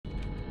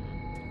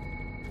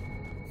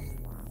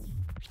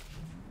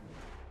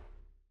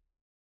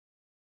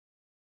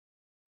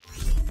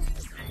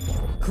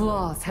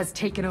Claus has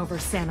taken over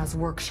Santa's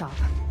workshop.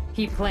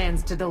 He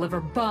plans to deliver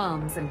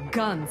bombs and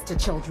guns to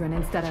children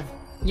instead of,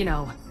 you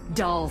know,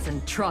 dolls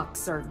and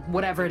trucks or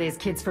whatever it is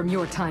kids from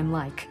your time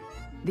like.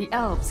 The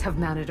elves have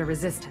mounted a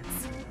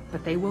resistance,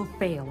 but they will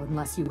fail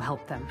unless you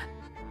help them.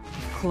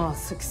 If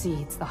Claus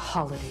succeeds, the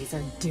holidays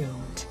are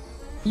doomed.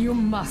 You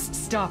must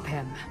stop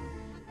him.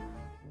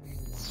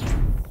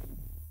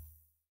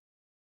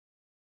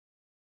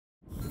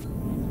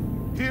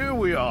 Here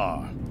we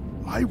are.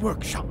 My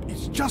workshop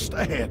is just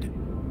ahead.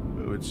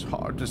 Oh, it's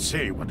hard to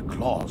say what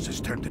Claus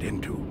has turned it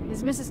into.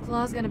 Is Mrs.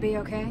 Claus gonna be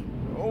okay?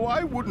 Oh,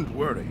 I wouldn't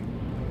worry.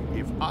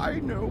 If I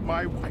know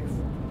my wife,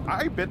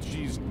 I bet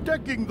she's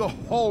decking the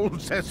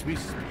halls as we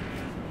speak.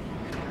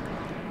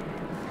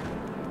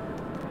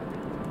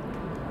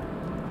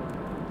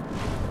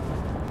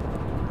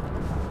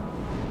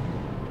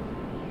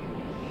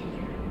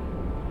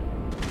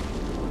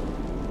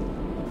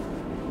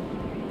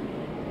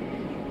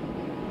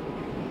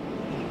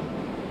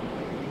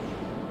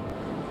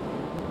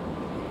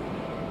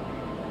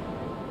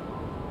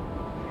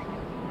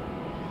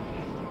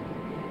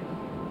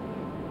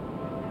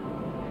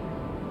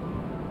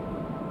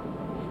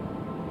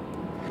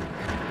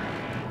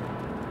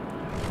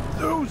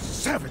 Those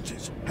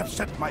savages have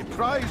set my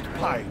prized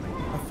pile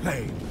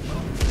aflame.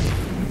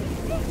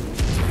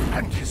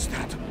 And is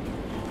that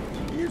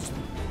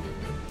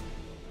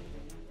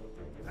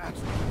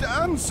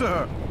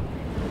Dancer?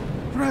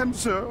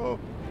 Prancer?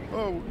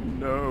 Oh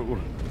no.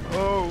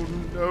 Oh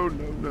no,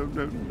 no, no,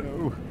 no,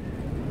 no.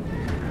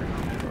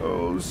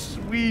 Oh,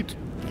 sweet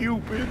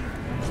Cupid.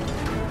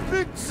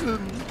 Vixen,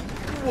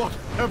 what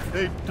have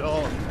they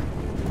done?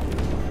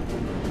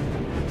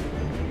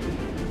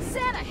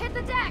 Hit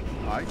the deck!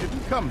 I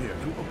didn't come here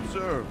to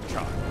observe,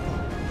 child.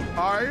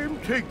 I'm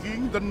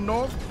taking the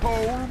North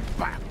Pole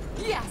back.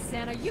 Yeah,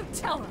 Santa, you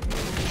tell him!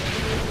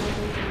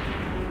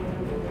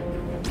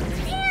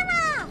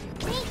 Santa!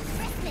 Merry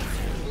Christmas,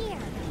 you're here.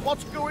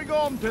 What's going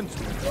on,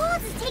 Tinsel?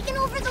 Claus has taken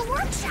over the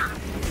workshop.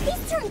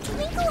 He's turned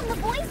Twinkle and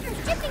the boys from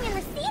shipping and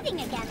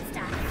receiving against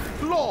us.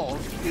 Claus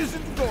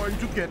isn't going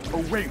to get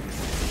away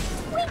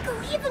with it.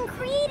 Twinkle even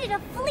created a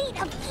fleet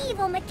of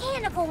evil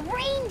mechanical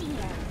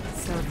reindeer.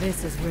 So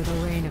this is where the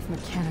reign of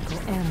mechanical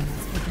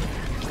animals began.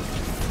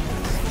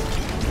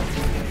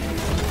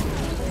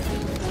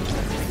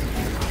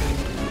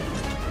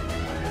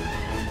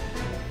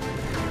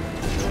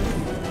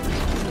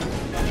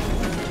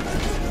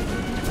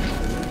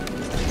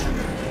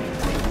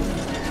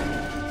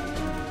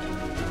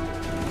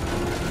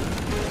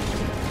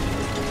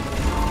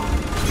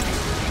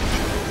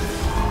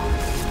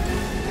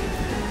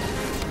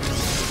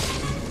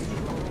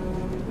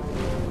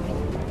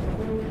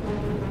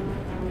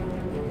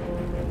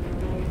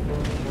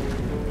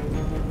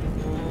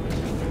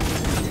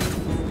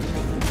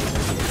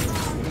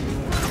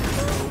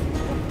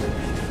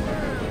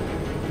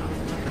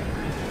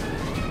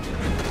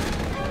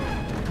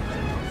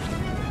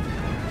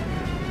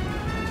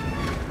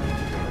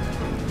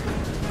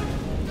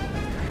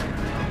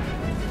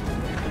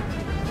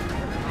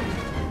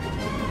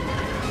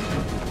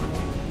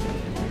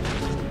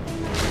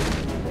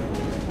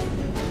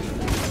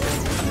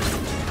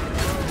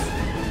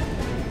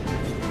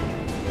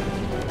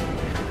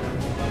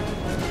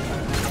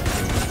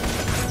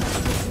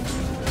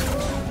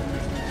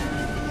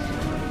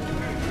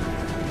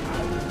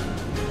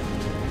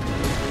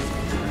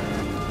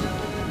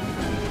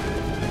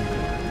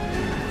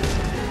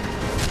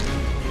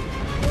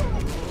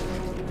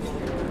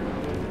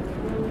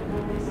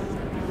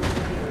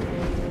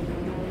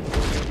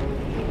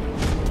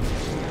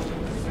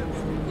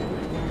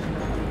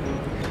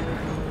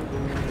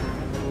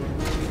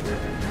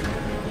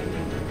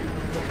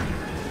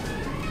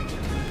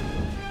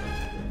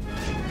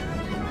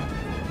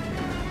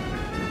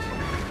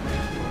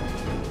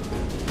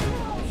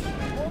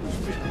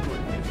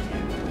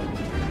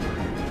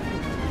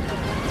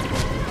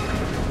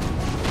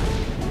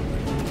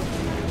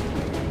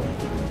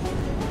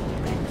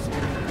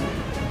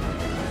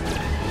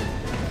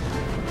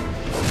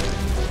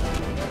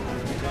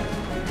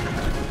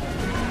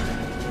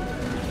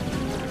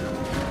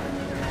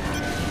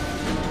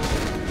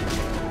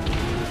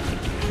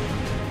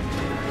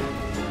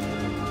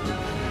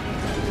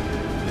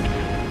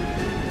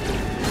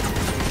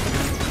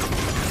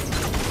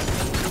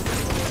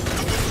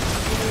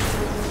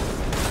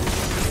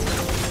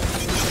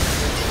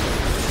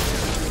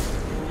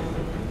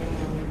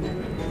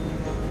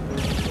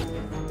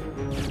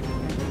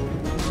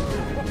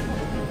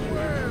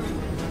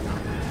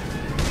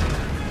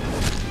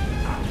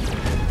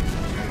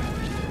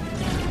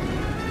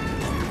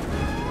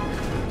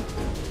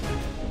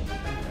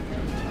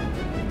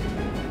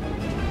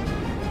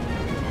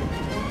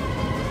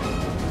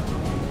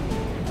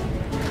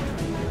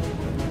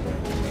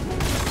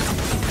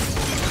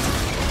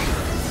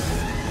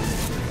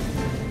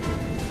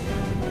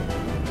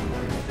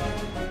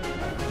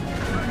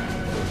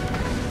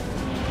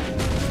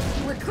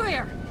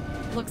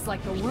 Looks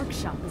like the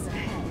workshop is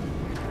ahead.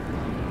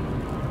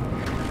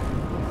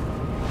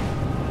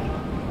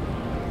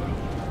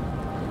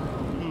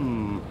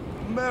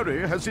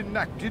 Larry has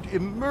enacted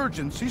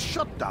emergency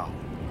shutdown.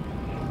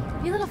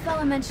 Your little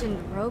fella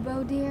mentioned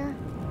Robo Deer.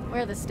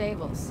 Where are the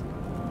stables?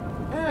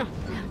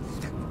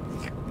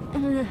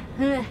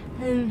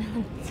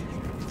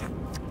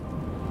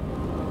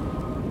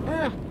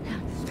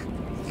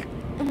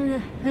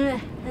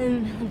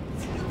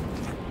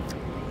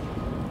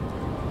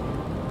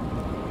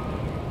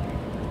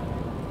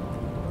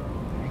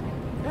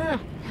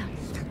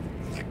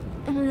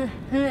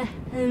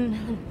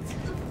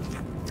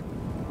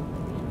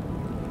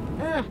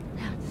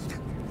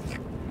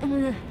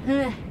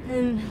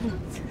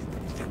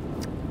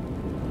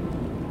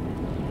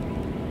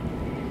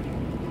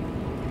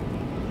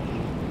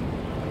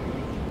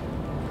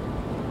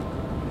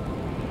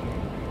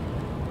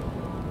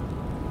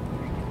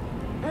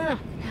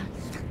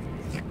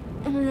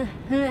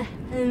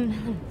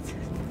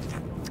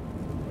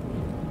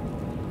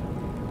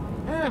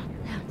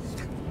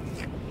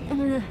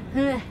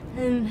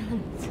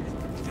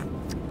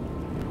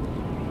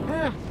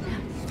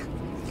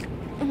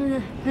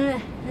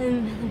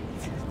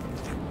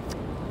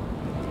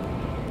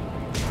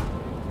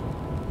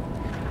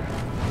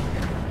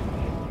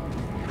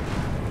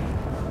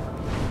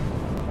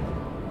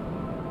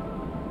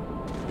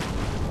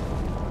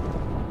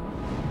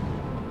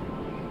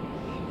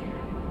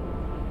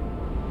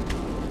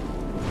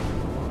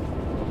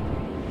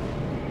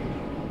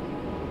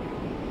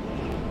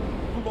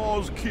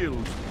 Claus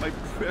killed my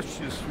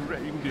precious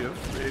reindeer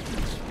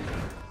friends.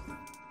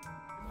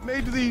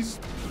 Made these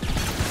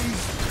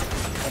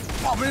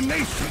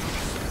abominations.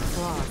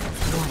 Claus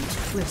is one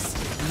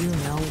twisted, you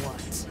know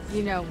what.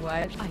 You know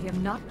what? I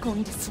am not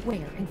going to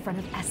swear in front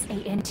of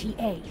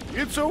Santa.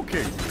 It's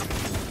okay.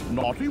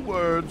 Naughty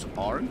words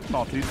aren't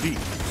naughty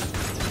deeds.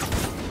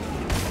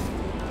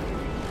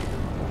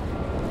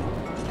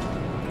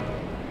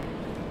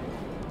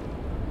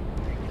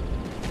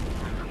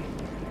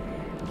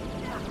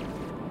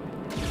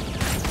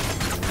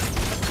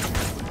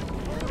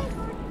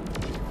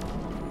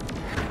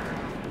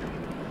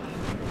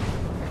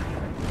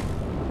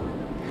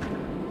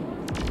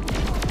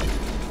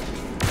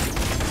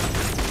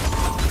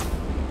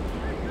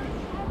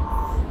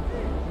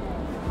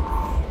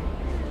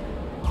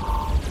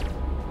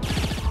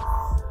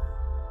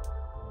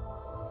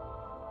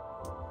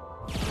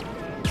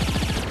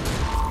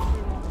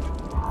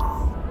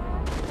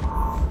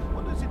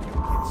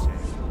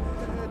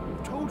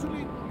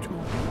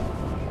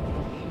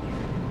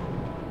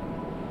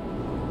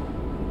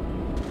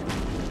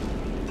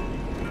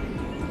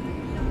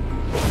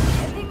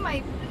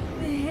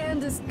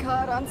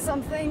 Caught on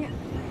something.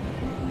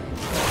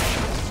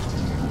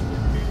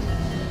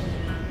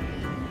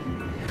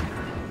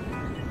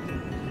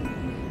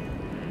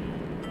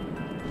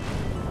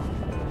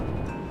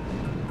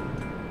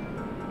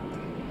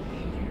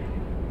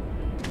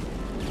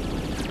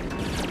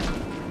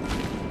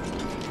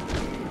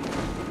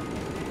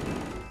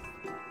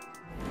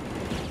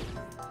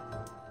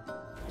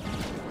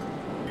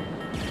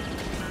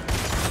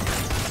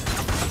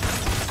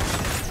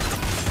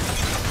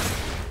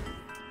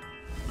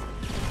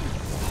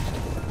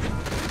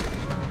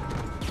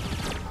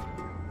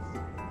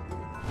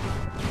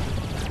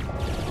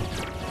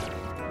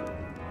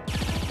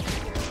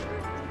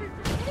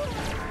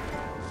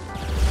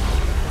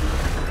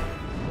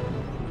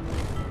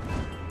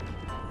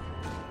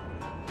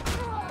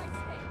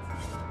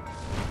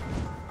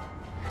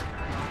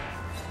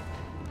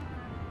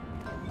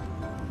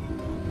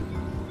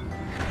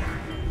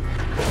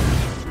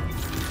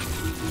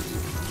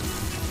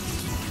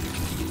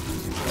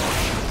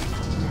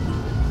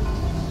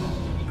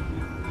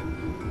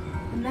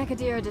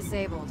 Deer are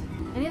disabled.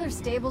 Any other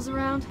stables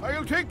around?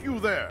 I'll take you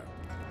there.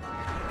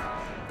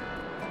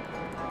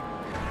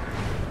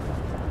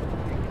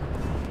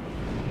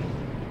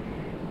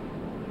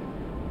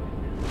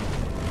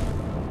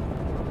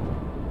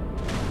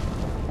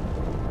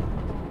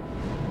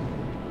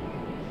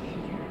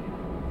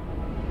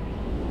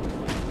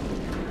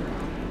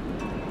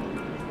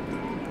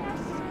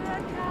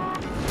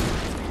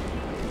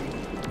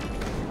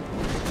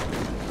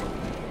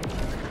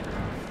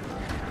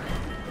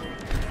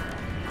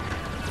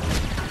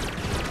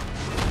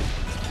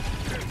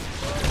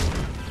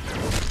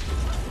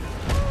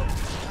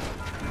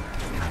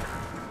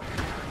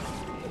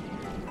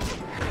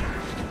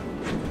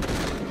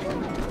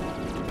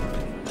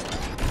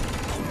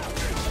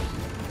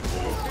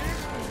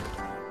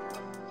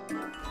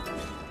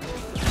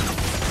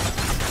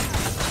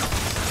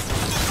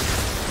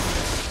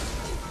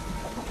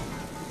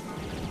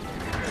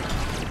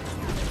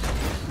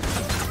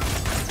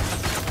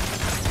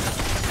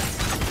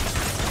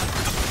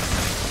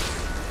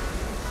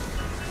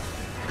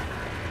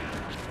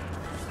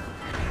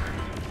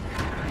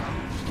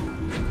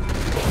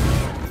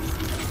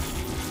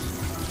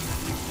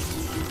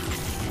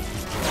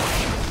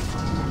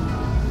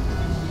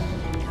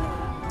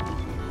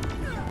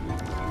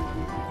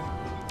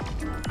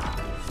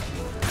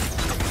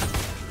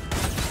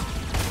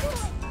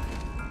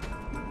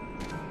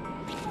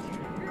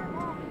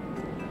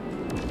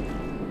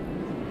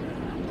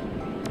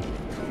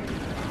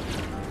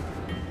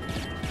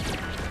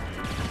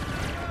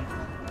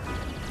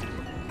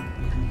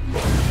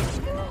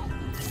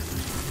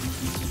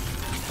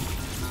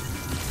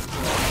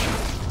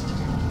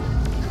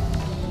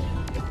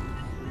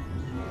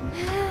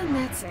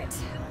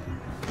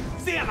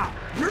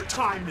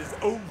 time is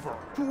over.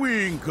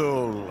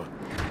 Twinkle!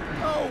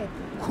 How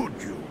could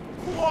you?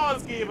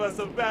 Claus gave us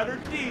a better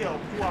deal,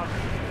 Plucky.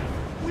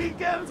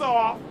 Weekends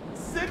off,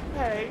 sick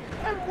pay,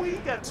 and we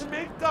get to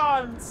make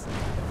guns.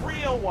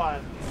 Real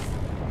ones.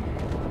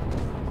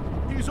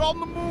 He's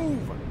on the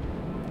move!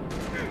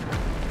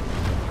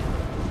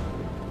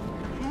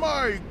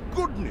 My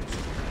goodness!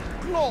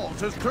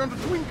 Claus has turned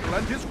Twinkle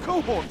and his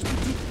cohorts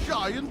into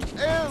giant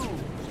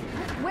elves!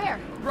 Where?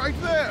 Right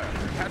there!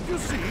 Can't you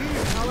see?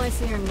 All I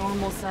see are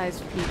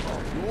normal-sized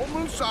people.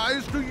 Normal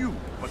size to you,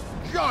 but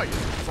giant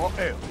for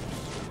elves.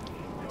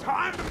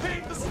 Time to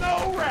paint the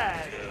snow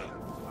red.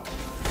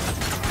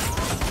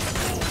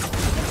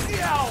 The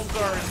elves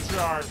are in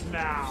charge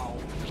now.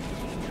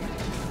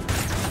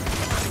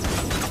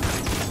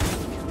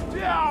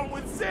 Down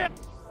with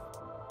Santa's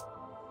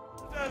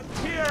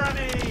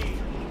tyranny.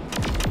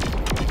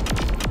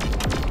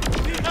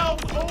 The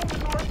elves own the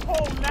North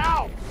Pole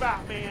now,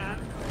 Batman.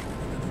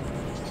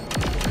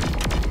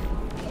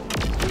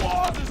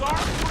 Claus is our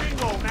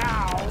Pringle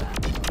now.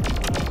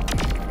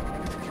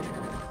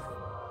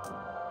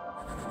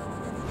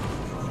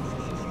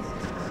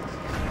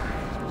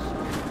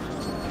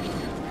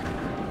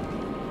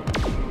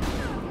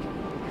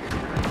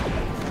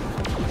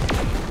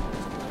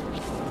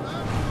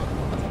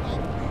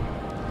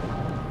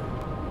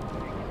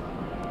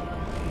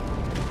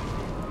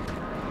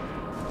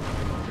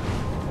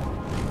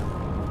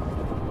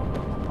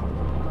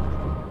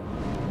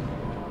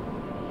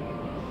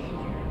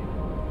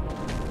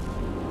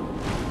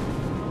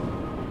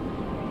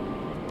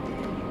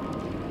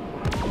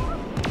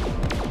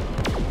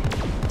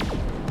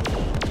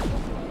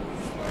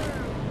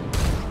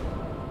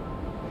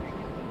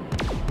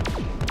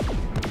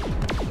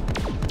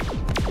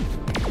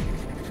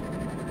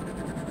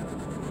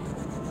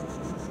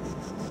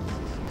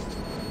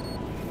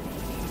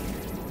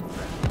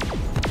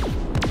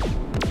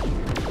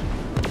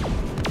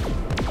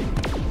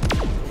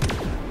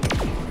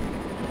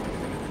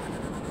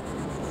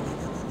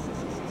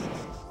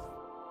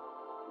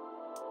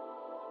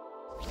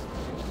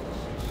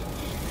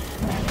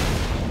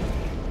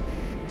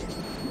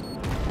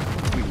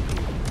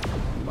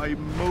 My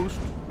most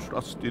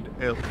trusted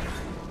elf.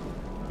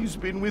 He's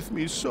been with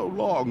me so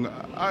long,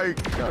 I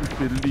can't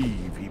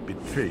believe he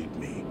betrayed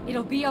me.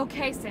 It'll be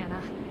okay,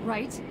 Santa,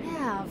 right?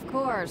 Yeah, of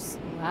course.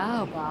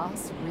 Wow,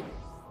 boss.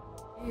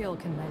 Real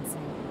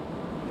convincing.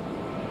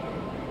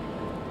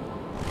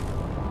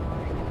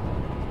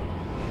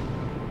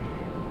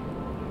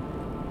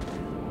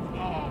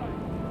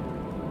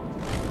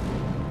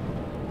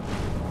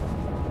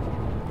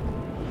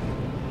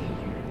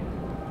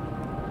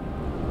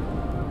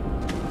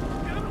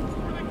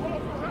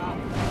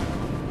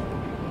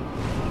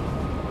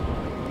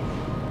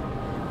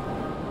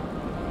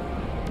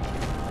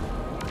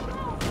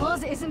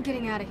 Claus isn't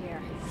getting out of here.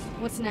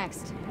 What's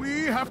next?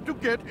 We have to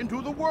get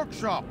into the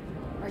workshop.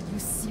 Are you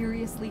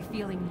seriously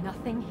feeling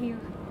nothing here?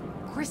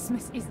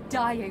 Christmas is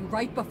dying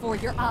right before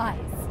your eyes.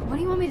 What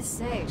do you want me to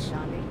say,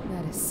 Shandi?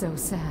 That is so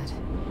sad.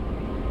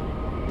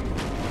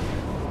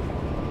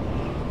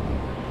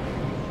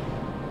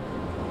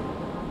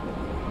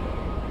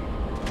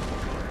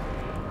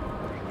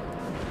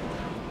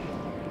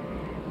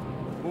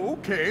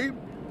 Okay,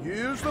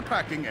 here's the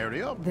packing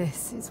area,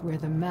 This is where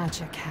the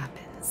magic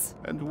happens.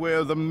 and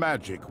where the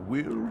magic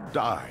will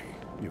die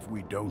if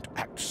we don't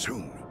act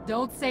soon.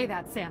 Don't say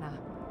that, Santa.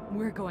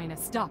 We're going to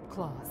stop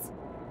Claus.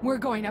 We're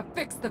going to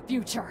fix the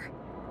future.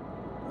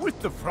 With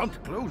the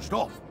front closed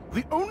off,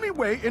 the only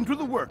way into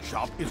the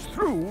workshop is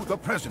through the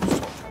present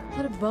sorter.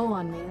 Put a bow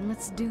on me and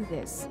let's do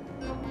this.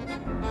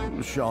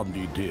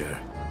 Shandi, dear,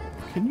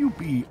 can you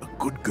be a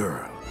good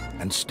girl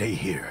and stay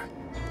here?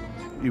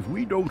 If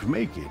we don't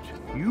make it,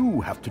 you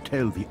have to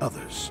tell the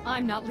others.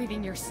 I'm not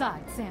leaving your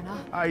side, Santa.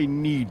 I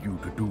need you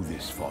to do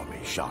this for me,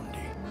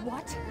 Shandi.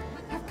 What?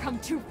 I've come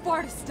too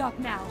far to stop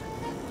now.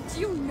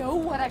 Do you know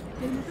what I've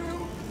been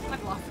through?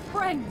 I've lost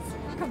friends,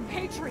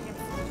 compatriots,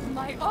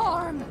 my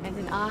arm. And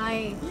an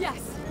eye. Yes,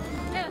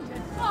 and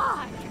an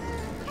eye.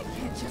 I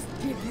can't just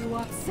give you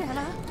up,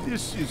 Santa.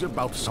 This is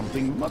about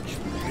something much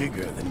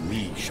bigger than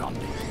me,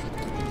 Shandi.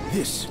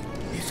 This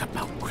is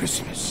about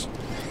Christmas.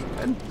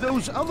 And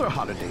those other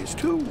holidays,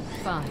 too.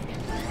 Fine.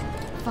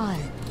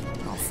 Fine.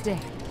 I'll stay.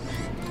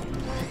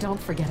 But don't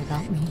forget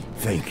about me.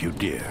 Thank you,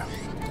 dear.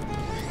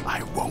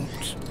 I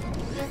won't.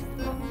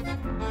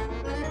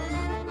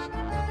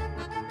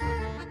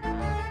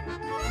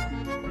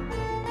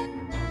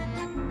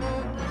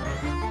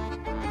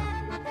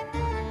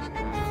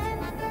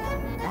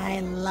 I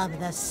love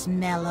the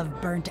smell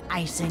of burnt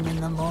icing in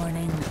the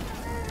morning.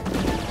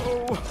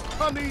 Oh,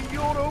 honey,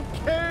 you're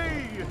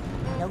okay!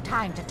 No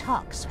time to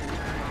talk, sweetie.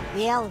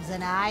 The elves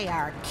and I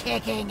are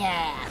kicking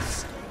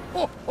ass.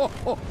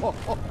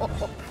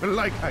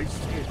 Like I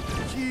said,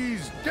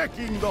 she's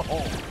decking the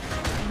hall.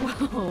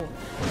 Whoa.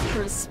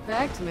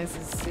 Respect,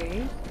 Mrs. C.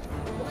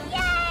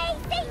 Yay!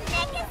 Saint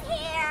Nick is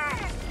here!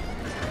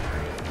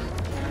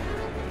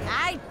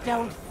 I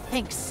don't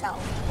think so.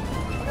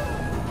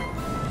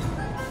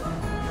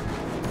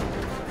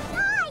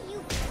 Die, you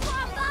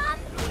bomb!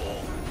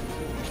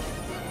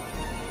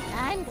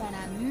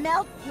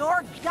 melt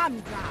your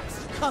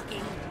gumdrops,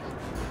 Cookie.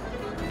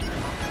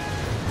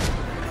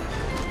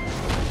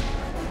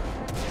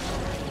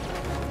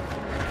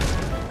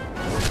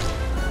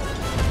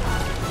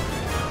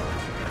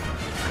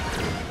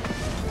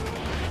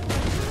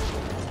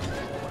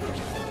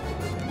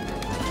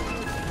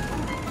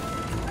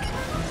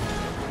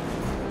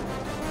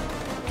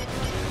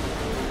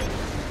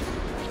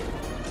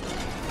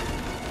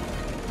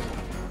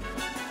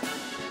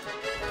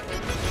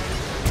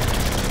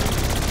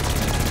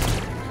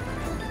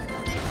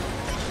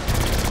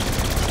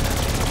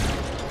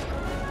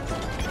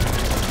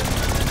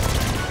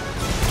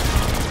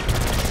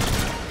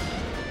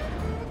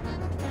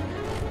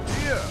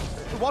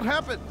 What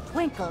happened?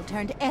 Twinkle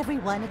turned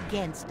everyone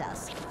against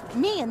us.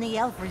 Me and the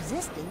elf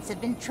resistance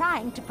have been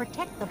trying to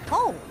protect the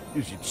pole.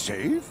 Is it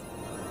safe?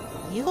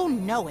 You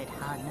know it,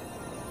 hun.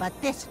 But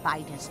this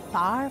fight is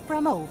far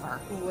from over.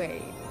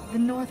 Wait, the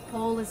North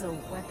Pole is a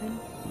weapon?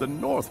 The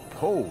North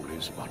Pole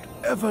is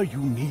whatever you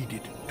need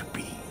it to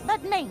be.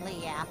 But mainly,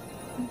 yeah,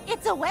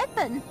 it's a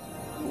weapon.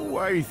 Oh,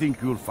 I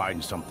think you'll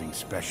find something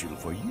special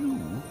for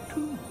you,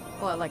 too.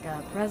 What, like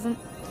a present?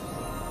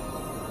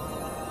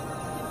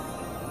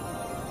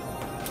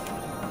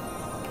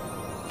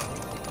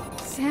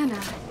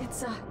 Santa,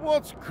 it's a...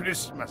 What's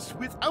Christmas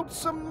without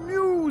some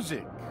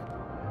music?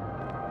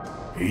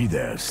 Hey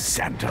there,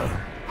 Santa.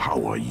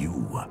 How are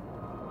you?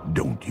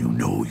 Don't you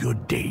know your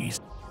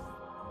days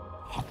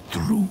are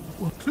through?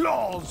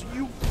 Claus,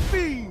 you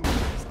fiend!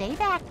 Stay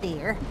back,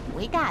 dear.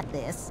 We got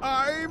this.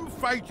 I'm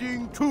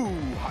fighting too,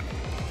 honey.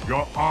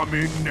 Your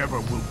army never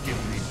will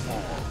give me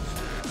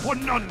pause, for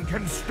none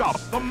can stop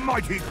the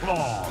mighty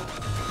claws.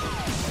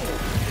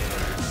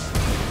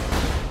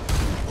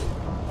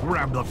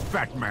 Grab the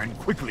fat man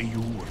quickly,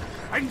 you,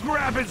 and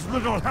grab his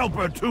little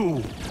helper, too.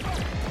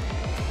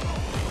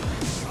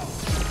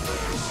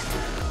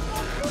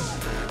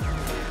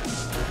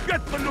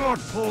 Get the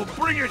North Pole,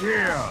 bring it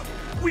here!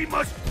 We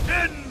must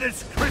end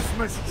this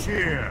Christmas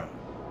cheer!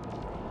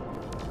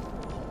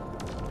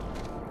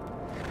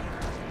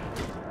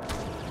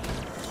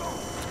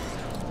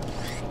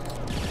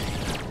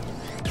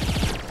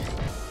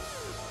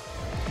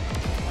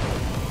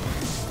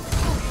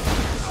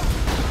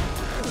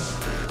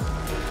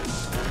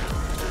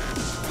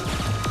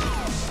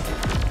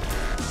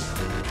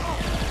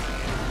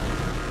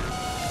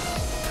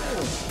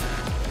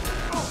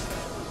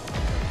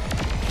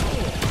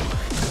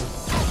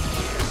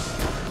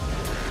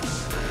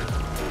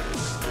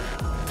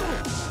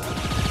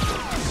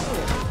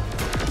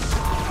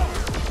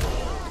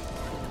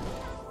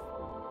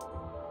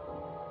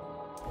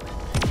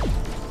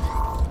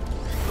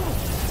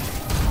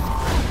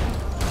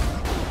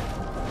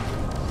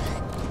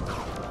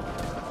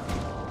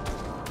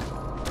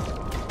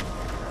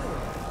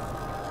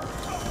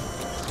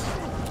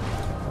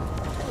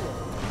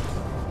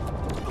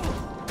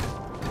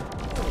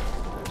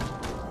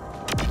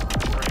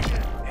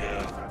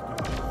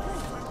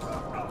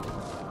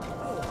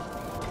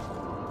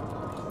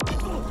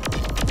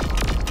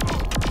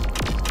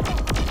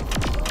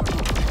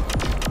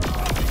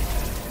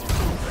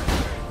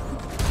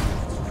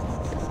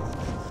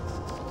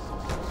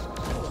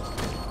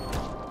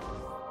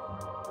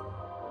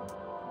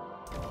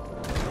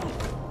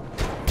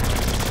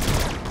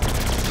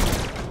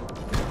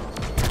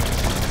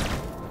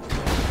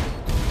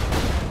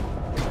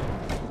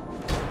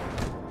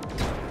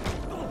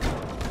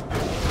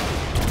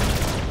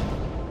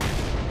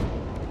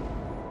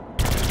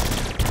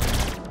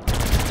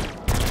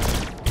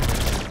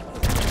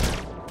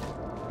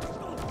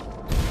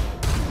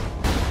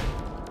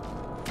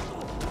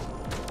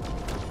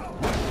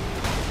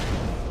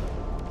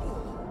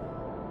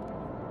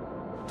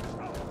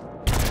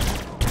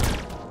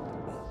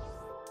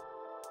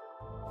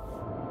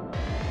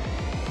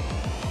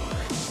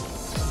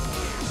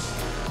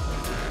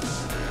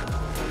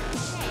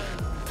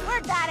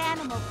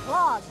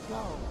 Claus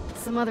go?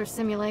 Some other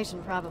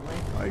simulation, probably.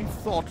 I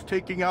thought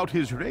taking out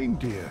his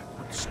reindeer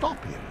would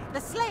stop him. The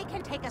sleigh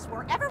can take us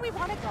wherever we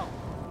want to go.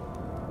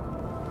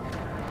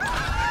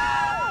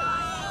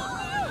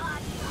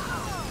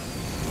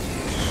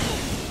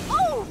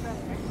 Over!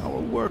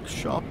 Our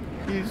workshop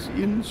is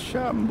in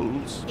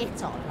shambles.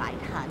 It's all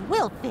right, hon.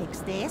 We'll fix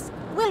this.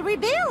 We'll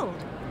rebuild.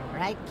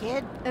 Right,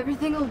 kid?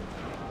 Everything'll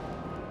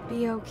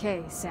be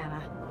okay,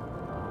 Santa.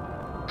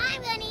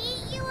 I'm gonna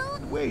eat you.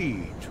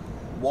 Wait,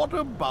 what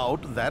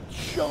about that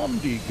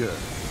Shondi girl?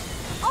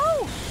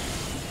 Oh!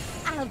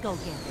 I'll go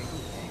get her,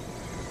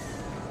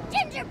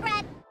 dear.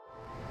 Gingerbread.